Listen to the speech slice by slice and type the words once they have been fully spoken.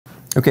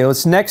Okay,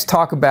 let's next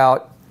talk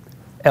about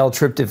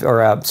L-tyrosine.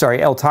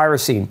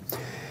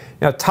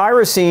 Now,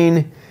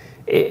 tyrosine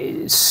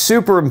is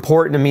super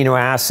important amino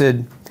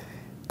acid.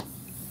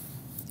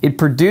 It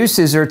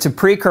produces, or it's a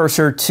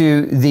precursor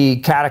to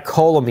the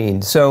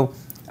catecholamine. So,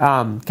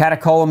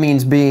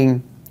 catecholamines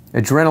being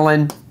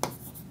adrenaline,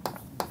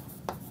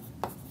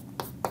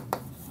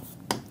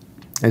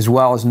 as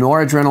well as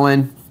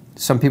noradrenaline.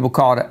 Some people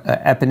call it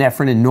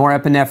epinephrine and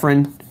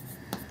norepinephrine.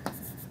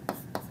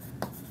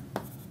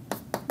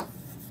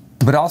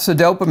 But also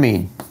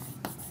dopamine.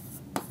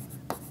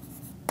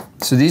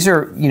 So these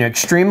are,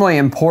 extremely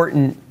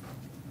important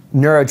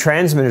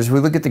neurotransmitters.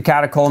 We look at the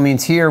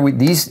catecholamines here.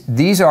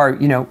 These are,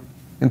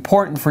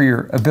 important for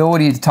your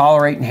ability to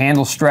tolerate and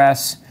handle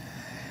stress.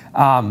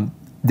 So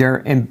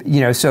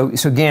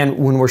again,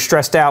 when we're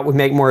stressed out, we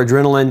make more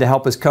adrenaline to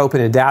help us cope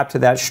and adapt to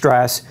that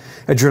stress.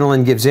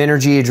 Adrenaline gives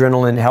energy.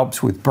 Adrenaline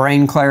helps with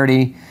brain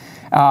clarity.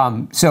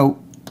 So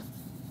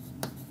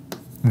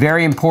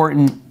very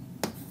important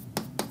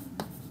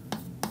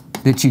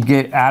that you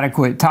get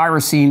adequate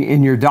tyrosine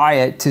in your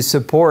diet to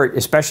support,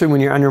 especially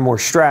when you're under more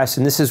stress.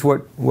 And this is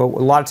what a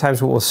lot of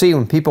times what we'll see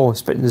when people,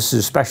 this is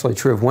especially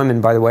true of women,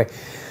 by the way,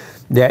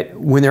 that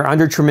when they're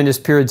under tremendous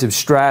periods of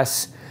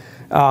stress,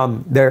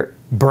 their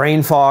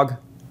brain fog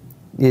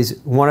is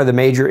one of the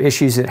major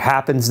issues that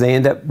happens. They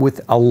end up with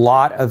a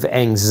lot of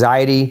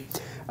anxiety.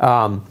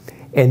 And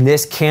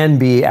this can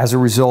be as a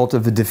result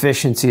of the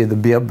deficiency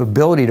of the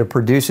ability to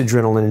produce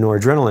adrenaline and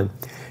noradrenaline.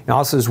 And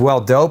also as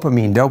well,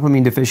 dopamine.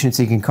 Dopamine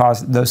deficiency can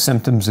cause those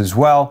symptoms as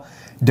well.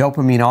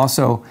 Dopamine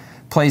also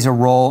plays a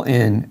role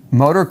in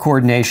motor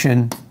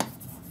coordination.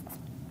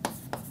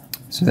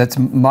 So that's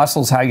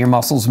muscles, how your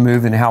muscles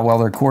move and how well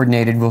they're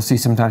coordinated. We'll see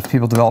sometimes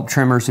people develop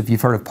tremors. If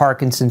you've heard of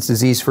Parkinson's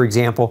disease, for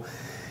example,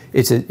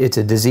 it's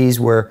a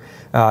disease where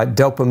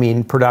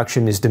dopamine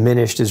production is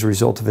diminished as a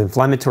result of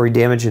inflammatory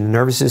damage in the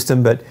nervous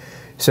system. But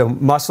so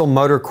muscle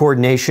motor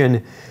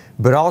coordination,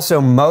 but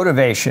also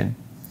motivation.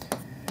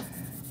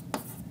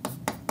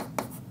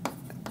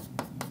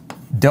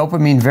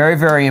 Dopamine, very,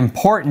 very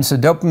important. So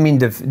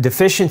dopamine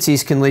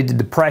deficiencies can lead to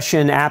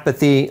depression,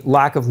 apathy,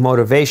 lack of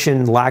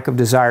motivation, lack of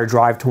desire,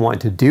 drive to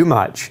want to do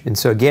much. And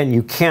so again,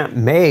 you can't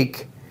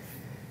make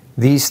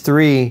these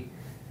three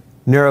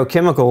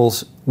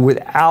neurochemicals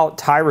without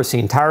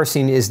tyrosine.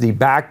 Tyrosine is the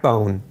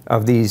backbone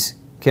of these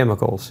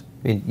chemicals.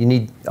 I mean, you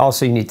need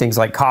things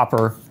like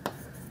copper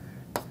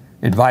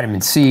and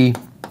vitamin C,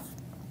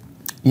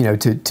 to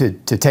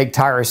take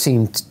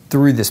tyrosine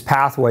through this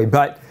pathway.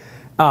 But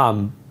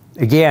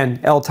again,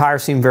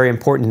 L-tyrosine, very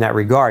important in that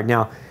regard.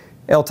 Now,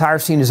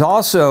 L-tyrosine is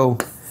also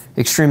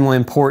extremely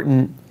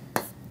important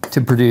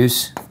to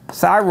produce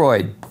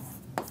thyroid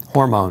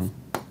hormone.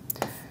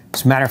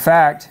 As a matter of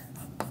fact,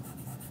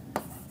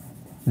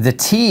 the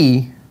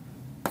T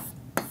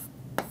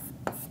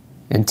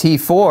in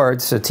T4,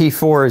 so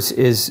T4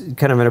 is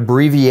kind of an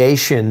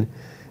abbreviation.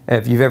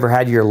 If you've ever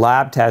had your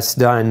lab tests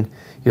done,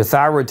 your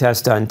thyroid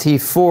test done,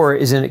 T4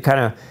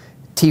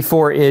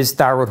 is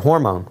thyroid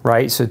hormone,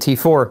 right? So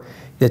T4,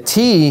 the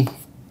T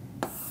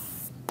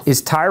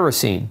is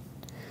tyrosine,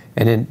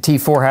 and then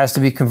T4 has to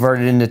be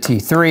converted into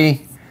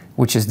T3,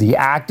 which is the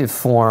active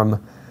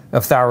form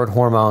of thyroid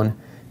hormone.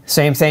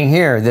 Same thing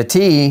here. The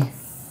T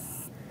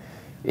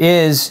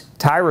is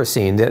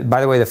tyrosine.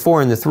 By the way, the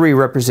 4 and the 3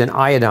 represent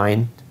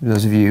iodine.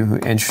 Those of you who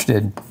are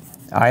interested,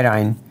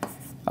 iodine,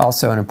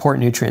 also an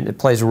important nutrient that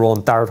plays a role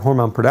in thyroid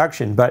hormone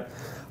production. But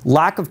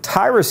lack of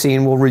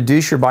tyrosine will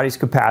reduce your body's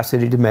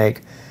capacity to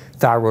make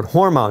thyroid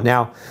hormone.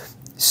 Now,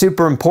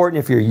 super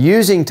important if you're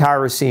using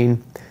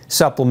tyrosine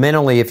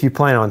supplementally, if you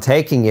plan on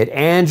taking it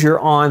and you're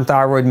on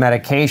thyroid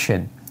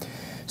medication.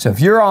 So if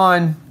you're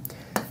on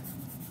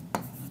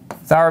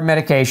thyroid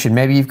medication,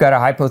 maybe you've got a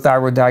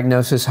hypothyroid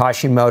diagnosis,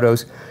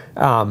 Hashimoto's,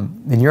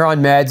 and you're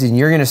on meds and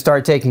you're going to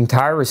start taking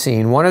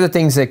tyrosine, one of the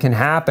things that can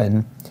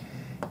happen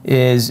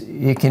is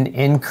it can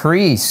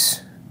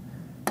increase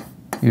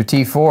your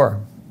T4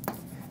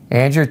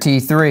 and your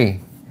T3.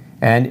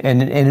 And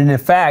in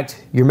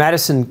effect, your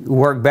medicine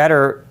work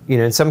better,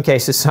 in some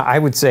cases, I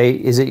would say,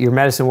 is it your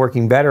medicine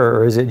working better,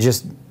 or is it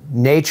just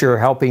nature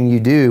helping you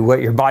do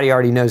what your body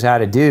already knows how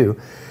to do?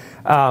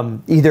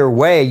 Either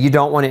way, you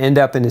don't want to end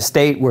up in a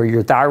state where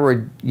your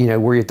thyroid,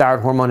 where your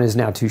thyroid hormone is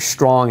now too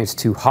strong, it's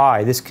too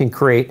high. This can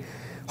create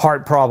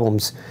heart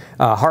problems,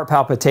 heart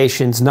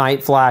palpitations,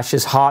 night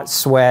flashes, hot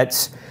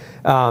sweats,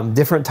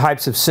 different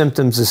types of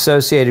symptoms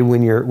associated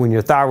when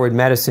your thyroid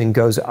medicine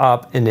goes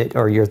up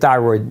or your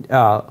thyroid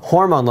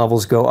hormone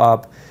levels go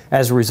up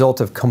as a result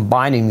of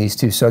combining these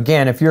two. So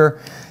again, if you're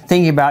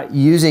thinking about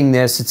using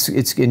this,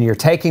 and you're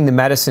taking the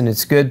medicine,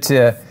 it's good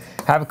to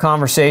have a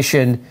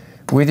conversation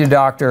with your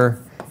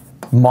doctor,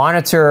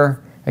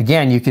 monitor.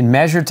 Again, you can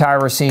measure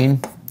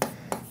tyrosine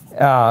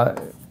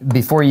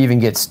before you even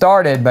get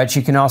started, but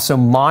you can also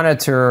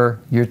monitor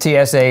your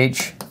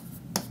TSH,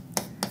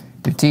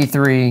 your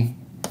T3,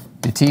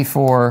 your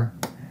T4,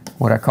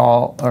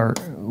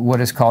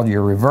 what is called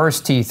your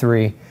reverse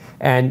T3,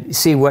 and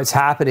see what's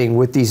happening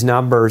with these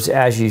numbers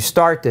as you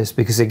start this.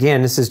 Because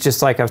again, this is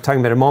just like I was talking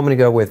about a moment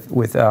ago with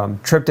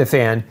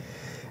tryptophan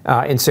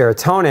and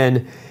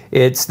serotonin.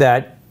 It's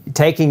that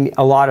taking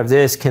a lot of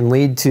this can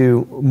lead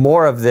to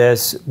more of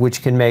this,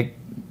 which can make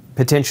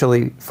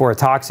potentially for a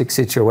toxic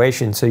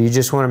situation. So you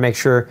just want to make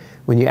sure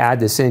when you add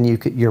this in,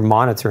 you're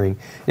monitoring.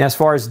 And as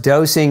far as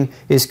dosing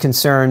is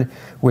concerned,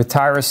 with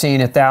tyrosine,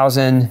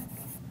 1,000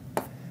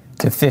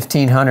 to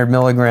 1,500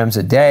 milligrams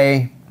a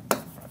day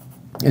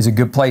is a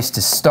good place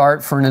to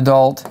start for an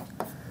adult.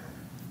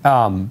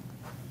 Again,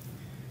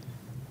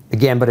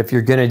 but if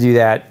you're going to do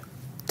that,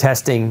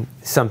 testing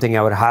something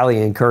I would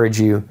highly encourage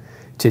you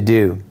to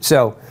do.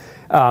 So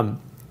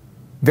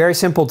very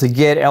simple to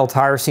get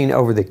L-tyrosine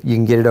you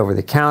can get it over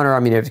the counter. I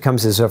mean, it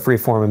comes as a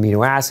free-form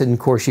amino acid. And of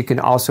course, you can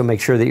also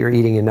make sure that you're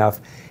eating enough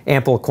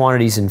ample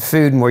quantities in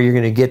food, and where you're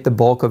going to get the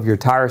bulk of your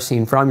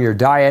tyrosine from your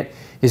diet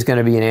is going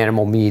to be in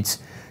animal meats.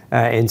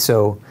 And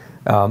so,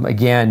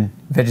 again,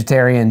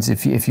 vegetarians,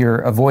 if you're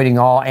avoiding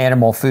all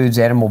animal foods,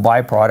 animal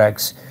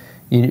byproducts,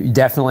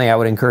 definitely I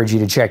would encourage you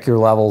to check your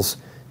levels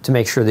to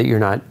make sure that you're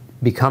not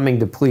becoming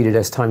depleted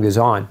as time goes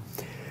on.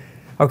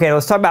 Okay,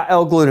 let's talk about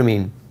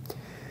L-glutamine.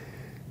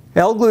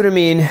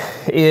 L-glutamine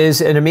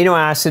is an amino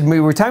acid. We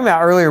were talking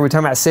about earlier, we were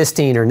talking about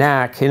cysteine or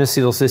NAC,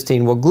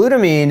 N-acetylcysteine. Well,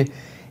 glutamine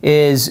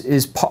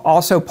is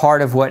also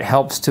part of what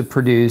helps to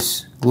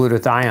produce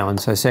glutathione.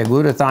 So I said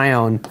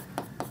glutathione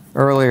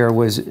earlier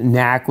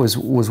NAC was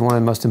one of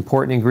the most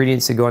important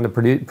ingredients that go into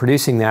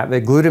producing that,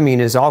 but glutamine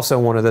is also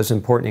one of those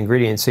important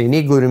ingredients. So you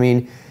need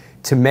glutamine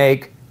to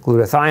make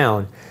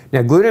glutathione.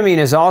 Now, glutamine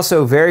is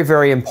also very,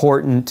 very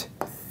important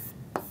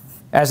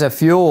as a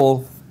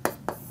fuel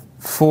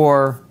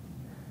for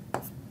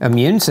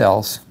immune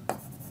cells.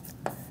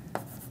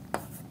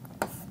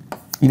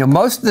 You know,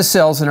 most of the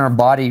cells in our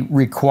body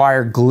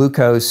require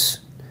glucose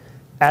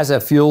as a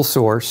fuel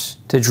source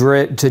to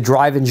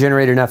drive and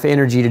generate enough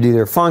energy to do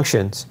their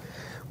functions.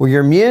 Well,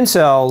 your immune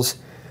cells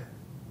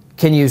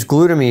can use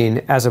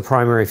glutamine as a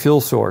primary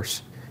fuel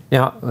source.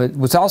 Now,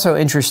 what's also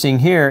interesting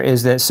here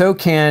is that so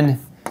can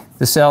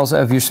the cells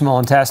of your small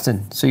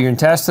intestine. So your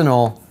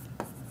intestinal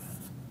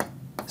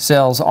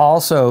cells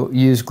also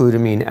use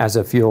glutamine as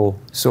a fuel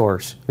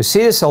source. We see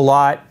this a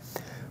lot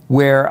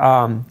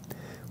where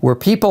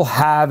people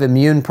have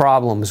immune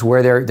problems,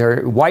 where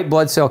their white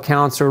blood cell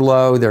counts are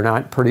low, they're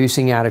not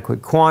producing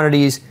adequate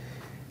quantities.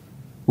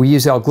 We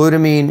use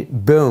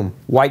L-glutamine, boom,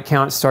 white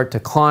counts start to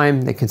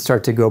climb, they can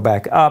start to go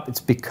back up.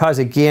 It's because,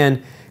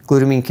 again,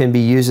 glutamine can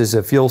be used as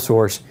a fuel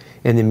source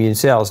in the immune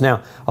cells.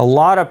 Now, a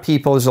lot of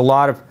people, there's a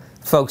lot of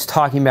folks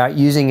talking about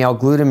using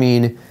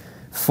L-glutamine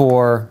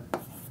for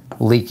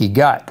leaky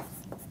gut.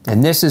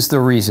 And this is the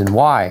reason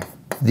why.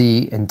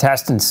 The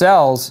intestine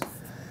cells,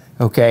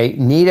 okay,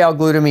 need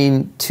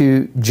L-glutamine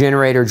to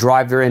generate or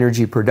drive their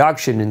energy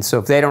production. And so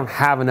if they don't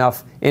have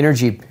enough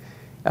energy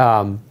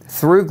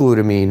through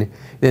glutamine,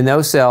 then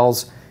those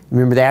cells,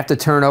 remember, they have to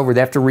turn over, they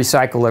have to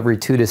recycle every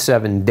 2 to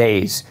 7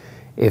 days.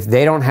 If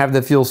they don't have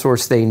the fuel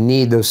source they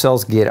need, those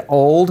cells get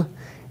old,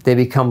 they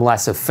become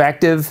less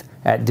effective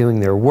at doing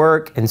their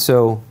work, and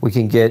so we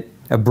can get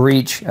a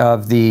breach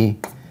of the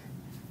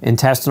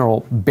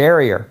intestinal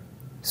barrier.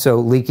 So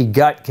leaky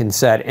gut can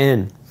set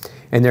in.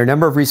 And there are a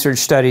number of research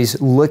studies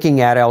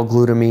looking at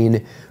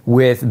L-glutamine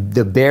with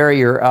the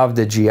barrier of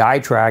the GI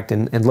tract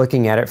and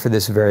looking at it for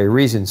this very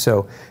reason.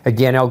 So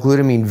again,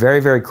 L-glutamine, very,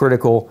 very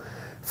critical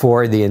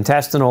for the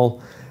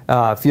intestinal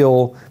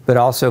fuel, but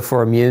also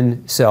for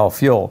immune cell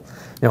fuel.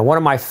 Now, one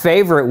of my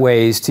favorite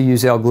ways to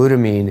use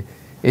L-glutamine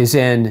is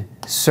in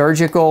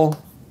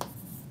surgical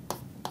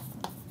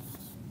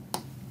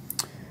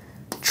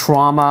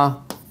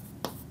trauma.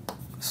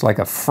 It's like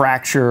a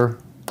fracture,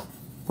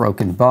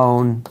 broken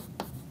bone,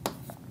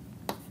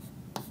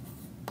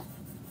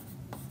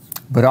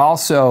 but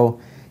also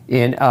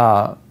in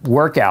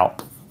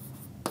workout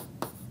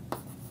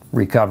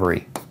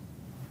recovery.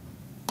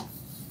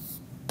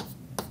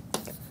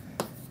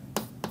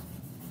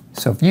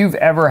 So if you've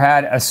ever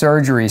had a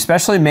surgery,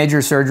 especially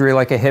major surgery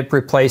like a hip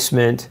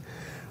replacement,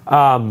 you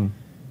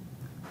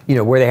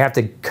know, where they have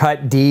to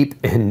cut deep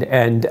and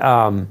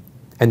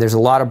there's a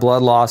lot of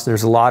blood loss, and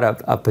there's a lot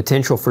of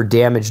potential for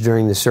damage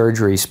during the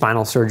surgery.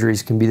 Spinal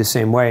surgeries can be the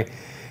same way.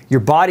 Your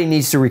body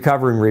needs to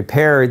recover and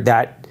repair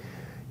that.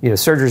 You know,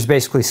 surgery is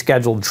basically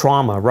scheduled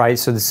trauma, right?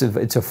 So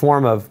it's a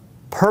form of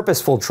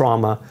purposeful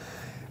trauma.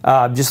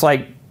 Just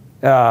like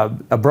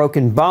a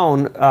broken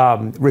bone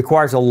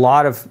requires a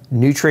lot of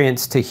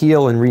nutrients to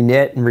heal and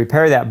reknit and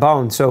repair that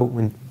bone. So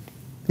when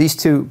these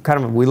two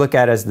we look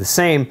at as the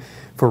same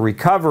for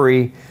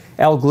recovery,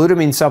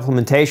 L-glutamine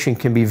supplementation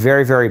can be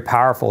very, very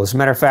powerful. As a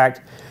matter of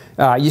fact,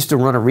 I used to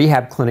run a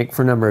rehab clinic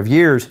for a number of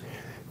years.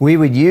 We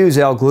would use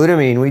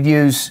L-glutamine. We'd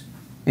use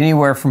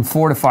anywhere from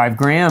 4 to 5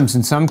 grams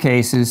in some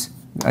cases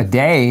a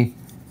day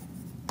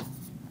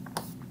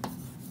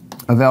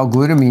of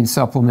L-glutamine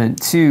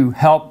supplement to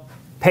help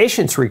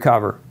patients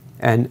recover.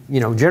 And you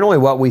know, generally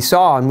what we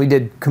saw, and we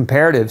did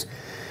comparatives,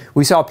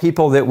 we saw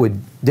people that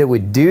would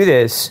do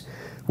this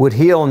would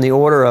heal in the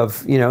order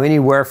of,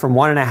 anywhere from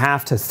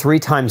 1.5 to 3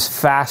 times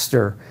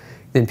faster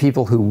than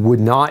people who would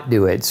not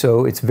do it.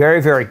 So it's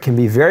can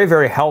be very,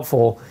 very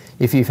helpful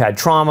if you've had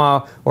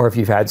trauma or if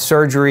you've had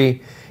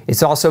surgery.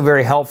 It's also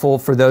very helpful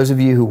for those of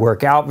you who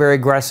work out very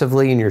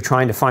aggressively and you're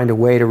trying to find a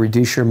way to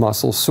reduce your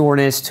muscle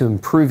soreness, to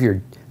improve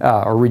your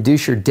or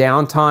reduce your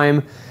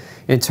downtime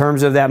in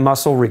terms of that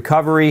muscle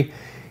recovery.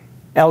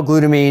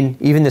 L-glutamine,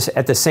 even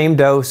at the same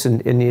dose,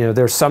 and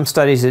there's some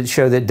studies that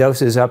show that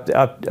doses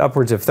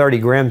upwards of 30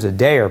 grams a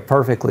day are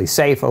perfectly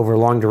safe over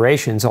long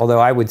durations, although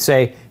I would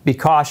say be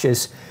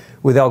cautious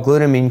with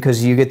L-glutamine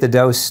because you get the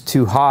dose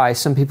too high.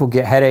 Some people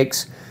get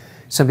headaches,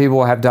 some people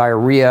will have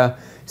diarrhea,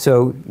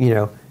 so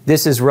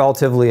this is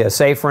relatively a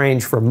safe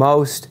range for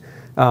most,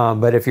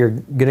 but if you're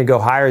going to go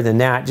higher than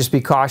that, just be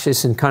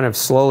cautious and kind of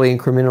slowly,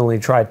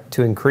 incrementally try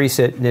to increase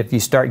it, and if you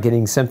start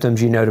getting symptoms,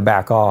 to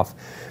back off.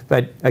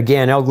 But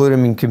again,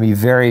 L-glutamine can be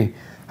very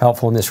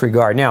helpful in this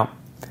regard. Now,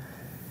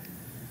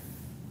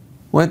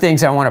 one of the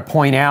things I want to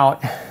point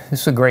out,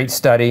 this is a great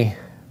study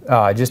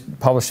just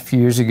published a few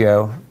years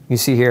ago. You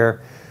see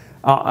here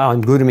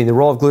on glutamine, the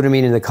role of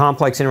glutamine in the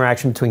complex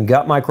interaction between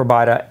gut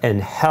microbiota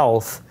and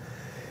health.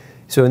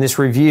 So in this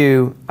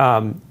review,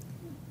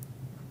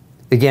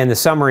 again, the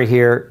summary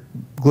here,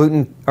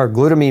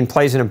 glutamine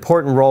plays an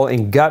important role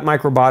in gut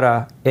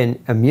microbiota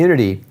and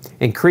immunity,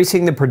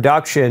 increasing the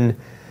production.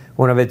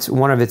 One of its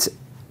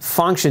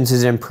functions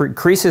is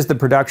increases the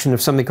production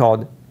of something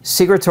called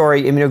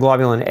Secretory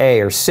immunoglobulin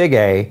A, or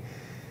Sig-A.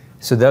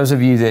 So those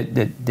of you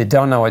that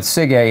don't know what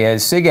Sig-A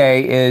is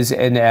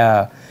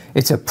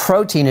it's a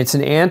protein, it's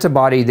an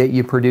antibody that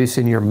you produce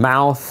in your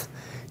mouth,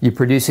 you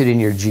produce it in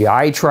your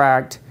GI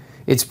tract,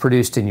 it's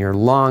produced in your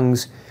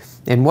lungs,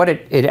 and what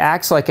it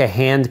acts like a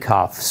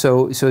handcuff.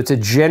 So it's a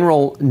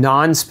general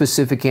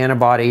non-specific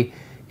antibody.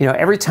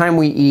 Every time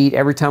we eat,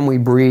 every time we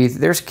breathe,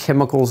 there's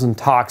chemicals and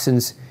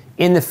toxins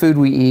in the food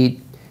we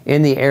eat,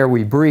 in the air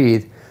we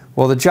breathe.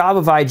 Well, the job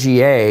of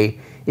IgA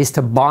is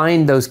to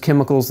bind those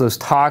chemicals, those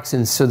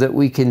toxins, so that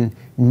we can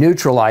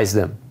neutralize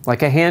them.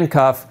 Like a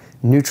handcuff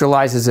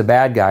neutralizes a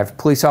bad guy. If a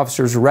police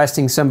officer is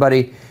arresting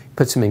somebody,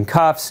 puts them in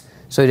cuffs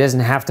so he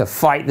doesn't have to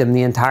fight them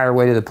the entire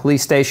way to the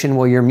police station.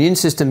 Well, your immune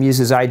system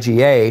uses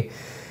IgA,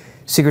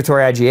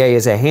 secretory IgA,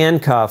 as a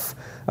handcuff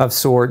of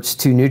sorts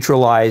to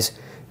neutralize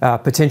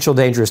potential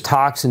dangerous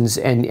toxins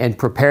and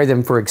prepare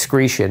them for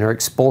excretion or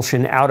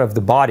expulsion out of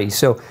the body.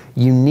 So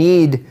you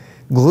need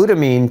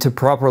glutamine to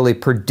properly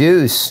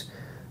produce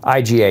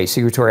IgA,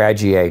 secretory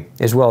IgA,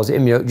 as well as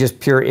just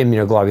pure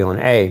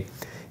immunoglobulin A.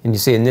 And you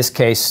see in this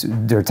case,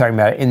 they're talking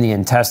about in the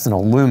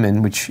intestinal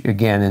lumen, which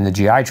again in the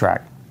GI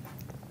tract.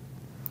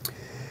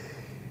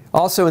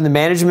 Also in the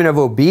management of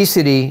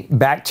obesity,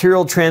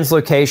 bacterial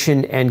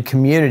translocation and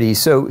community.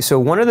 So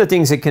one of the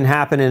things that can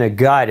happen in a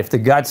gut, if the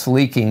gut's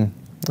leaking,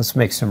 let's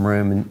make some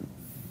room and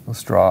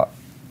let's draw.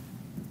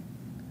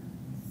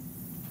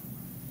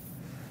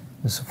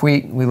 So if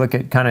we look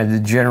at kind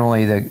of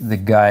generally the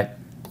gut,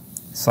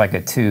 it's like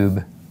a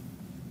tube.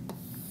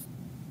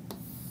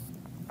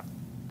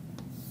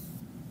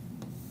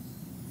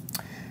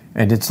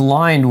 And it's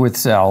lined with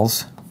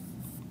cells.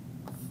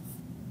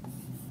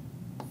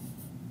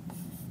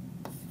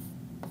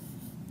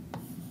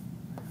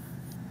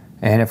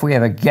 And if we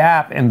have a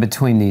gap in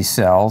between these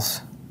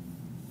cells,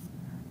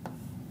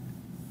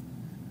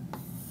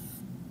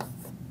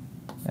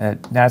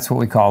 that's what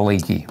we call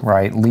leaky,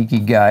 right? Leaky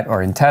gut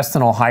or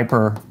intestinal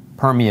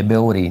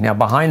hyperpermeability. Now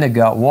behind the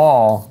gut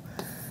wall,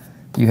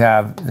 you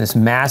have this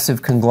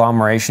massive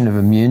conglomeration of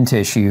immune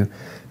tissue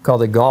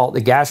called the GALT,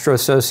 the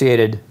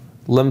gastro-associated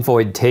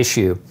lymphoid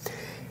tissue.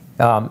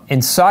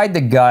 Inside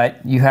the gut,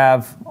 you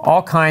have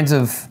all kinds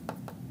of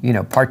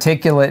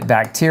particulate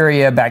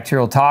bacteria,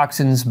 bacterial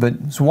toxins,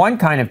 but there's one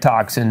kind of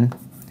toxin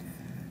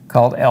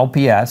called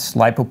LPS,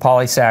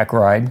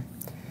 lipopolysaccharide.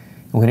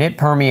 When it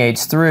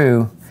permeates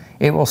through,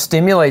 it will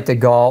stimulate the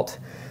GALT,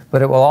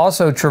 but it will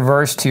also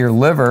traverse to your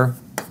liver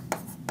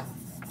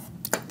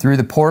through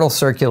the portal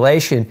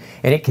circulation,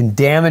 and it can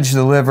damage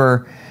the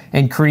liver,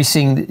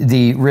 increasing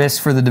the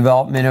risk for the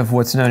development of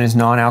what's known as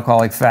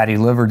non-alcoholic fatty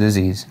liver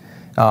disease.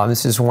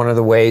 This is one of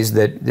the ways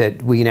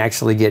that we can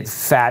actually get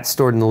fat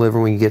stored in the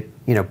liver. We can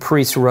get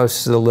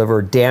pre-cirrhosis of the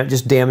liver,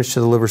 just damage to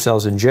the liver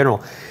cells in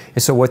general.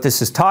 And so what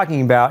this is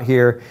talking about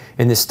here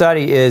in this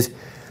study is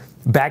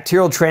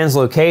bacterial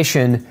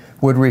translocation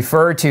would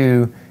refer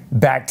to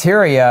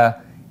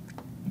bacteria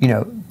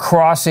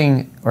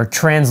crossing or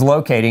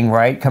translocating,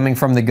 right, coming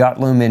from the gut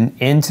lumen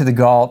into the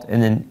GALT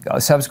and then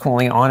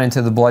subsequently on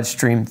into the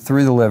bloodstream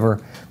through the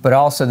liver, but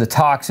also the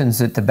toxins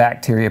that the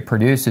bacteria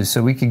produces.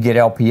 So we could get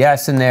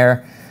LPS in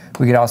there.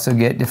 We could also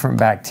get different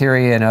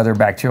bacteria and other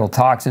bacterial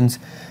toxins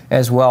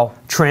as well,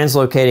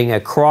 translocating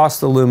across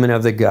the lumen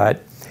of the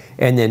gut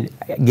and then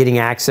getting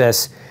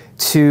access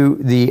to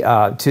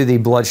the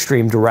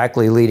bloodstream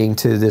directly, leading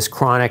to this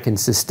chronic and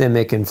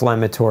systemic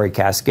inflammatory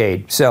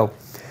cascade. So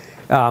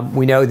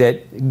we know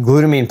that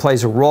glutamine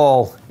plays a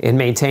role in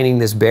maintaining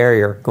this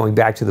barrier, going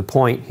back to the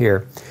point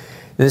here.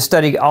 This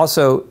study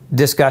also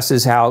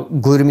discusses how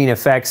glutamine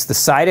affects the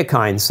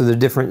cytokines, so the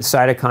different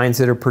cytokines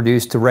that are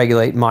produced to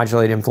regulate and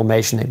modulate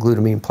inflammation that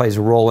glutamine plays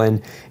a role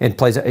in and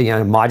plays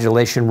a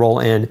modulation role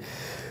in.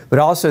 But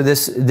also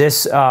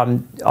this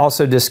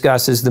also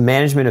discusses the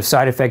management of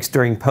side effects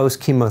during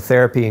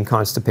post-chemotherapy and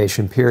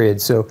constipation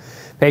periods. So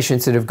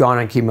patients that have gone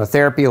on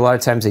chemotherapy, a lot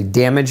of times they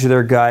damage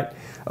their gut,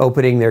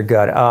 opening their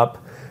gut up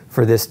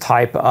for this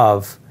type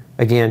of,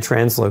 again,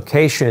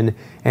 translocation,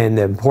 and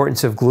the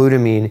importance of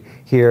glutamine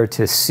here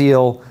to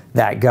seal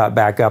that gut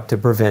back up to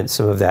prevent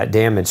some of that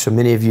damage. So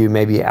many of you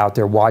may be out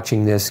there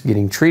watching this,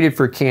 getting treated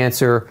for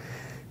cancer,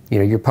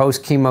 you're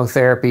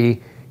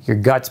post-chemotherapy, your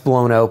gut's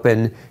blown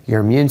open, your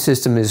immune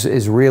system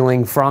is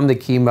reeling from the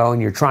chemo,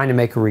 and you're trying to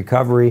make a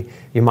recovery.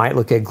 You might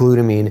look at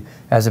glutamine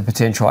as a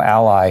potential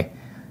ally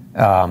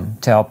to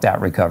help that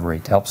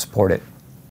recovery, to help support it.